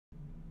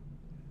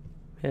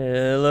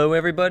Hello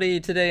everybody,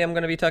 today I'm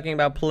going to be talking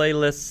about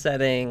playlist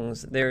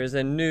settings. There is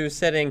a new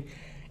setting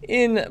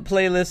in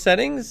playlist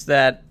settings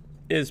that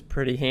is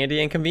pretty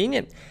handy and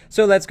convenient.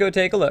 So let's go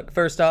take a look.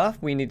 First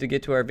off, we need to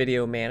get to our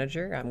video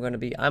manager.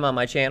 I'm on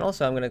my channel,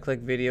 so I'm going to click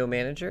video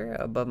manager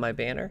above my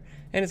banner,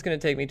 and it's going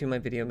to take me to my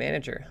video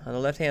manager. On the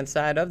left hand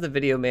side of the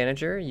video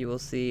manager, you will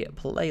see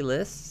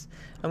playlists.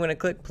 I'm going to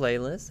click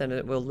playlists and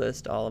it will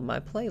list all of my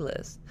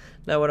playlists.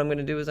 Now what I'm going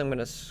to do is I'm going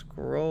to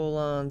scroll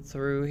on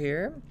through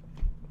here.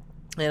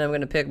 And I'm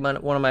going to pick one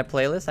of my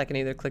playlists. I can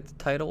either click the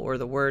title or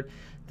the word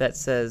that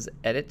says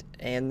edit,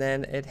 and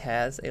then it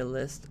has a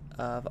list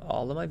of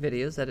all of my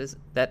videos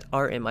that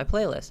are in my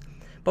playlist.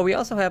 But we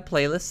also have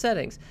playlist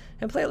settings,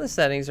 and playlist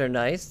settings are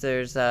nice.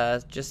 There's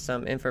just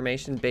some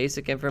information,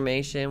 basic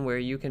information, where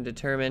you can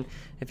determine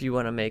if you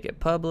want to make it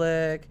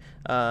public.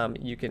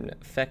 You can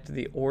affect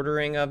the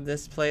ordering of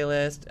this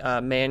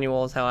playlist.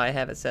 Manual is how I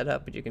have it set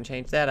up, but you can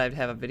change that. I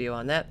have a video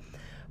on that.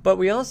 But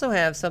we also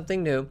have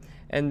something new,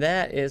 and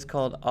that is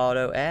called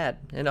auto add.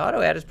 And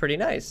auto add is pretty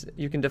nice.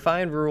 You can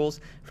define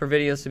rules for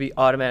videos to be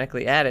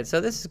automatically added. So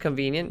this is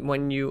convenient.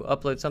 When you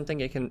upload something,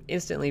 it can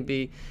instantly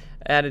be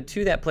added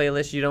to that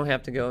playlist. You don't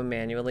have to go and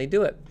manually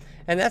do it.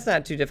 And that's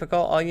not too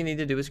difficult. All you need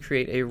to do is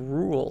create a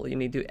rule. You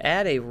need to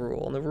add a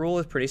rule, and the rule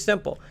is pretty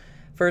simple.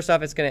 First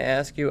off, it's going to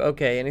ask you,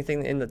 okay,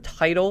 anything in the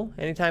title,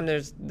 anytime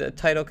the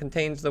title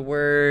contains the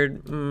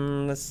word,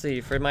 let's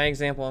see, for my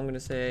example, I'm going to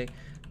say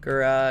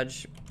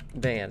garage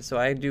band. So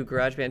I do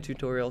GarageBand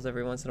tutorials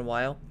every once in a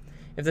while.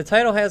 If the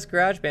title has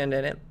GarageBand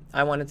in it,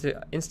 I wanted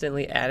to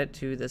instantly add it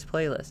to this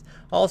playlist.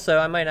 Also,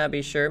 I might not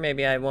be sure,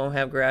 maybe I won't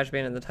have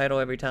GarageBand in the title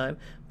every time,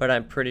 but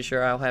I'm pretty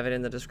sure I'll have it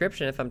in the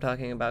description if I'm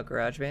talking about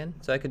GarageBand.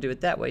 So I could do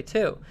it that way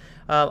too.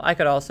 I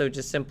could also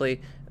just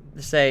simply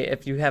say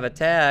if you have a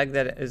tag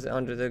that is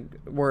under the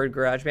word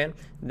GarageBand,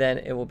 then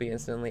it will be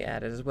instantly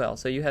added as well.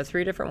 So you have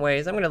three different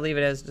ways. I'm going to leave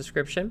it as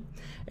description,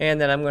 and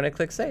then I'm going to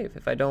click save.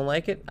 If I don't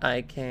like it,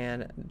 I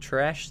can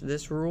trash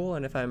this rule,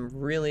 and if I'm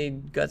really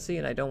gutsy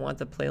and I don't want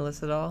the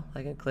playlist at all,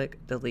 I can click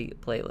delete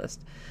playlist.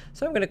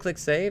 So I'm going to click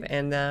save,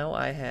 and now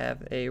I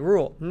have a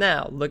rule.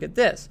 Now look at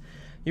this.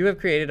 You have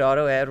created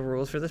auto add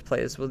rules for this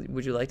playlist.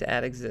 Would you like to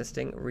add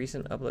existing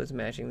recent uploads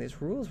matching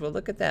these rules? Well,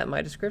 look at that.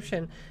 My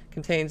description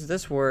contains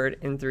this word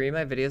in 3 of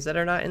my videos that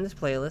are not in this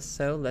playlist,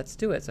 so let's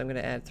do it. So I'm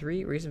going to add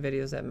 3 recent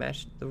videos that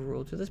match the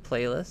rule to this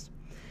playlist,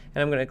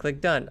 and I'm going to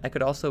click done. I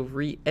could also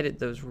re-edit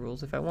those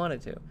rules if I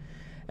wanted to.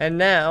 And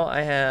now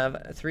I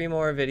have 3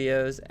 more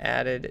videos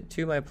added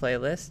to my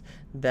playlist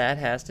that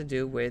has to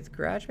do with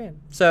GarageBand.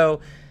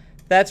 So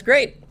that's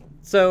great.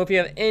 So if you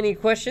have any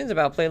questions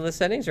about playlist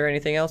settings or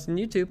anything else in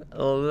YouTube,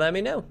 let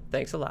me know.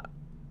 Thanks a lot.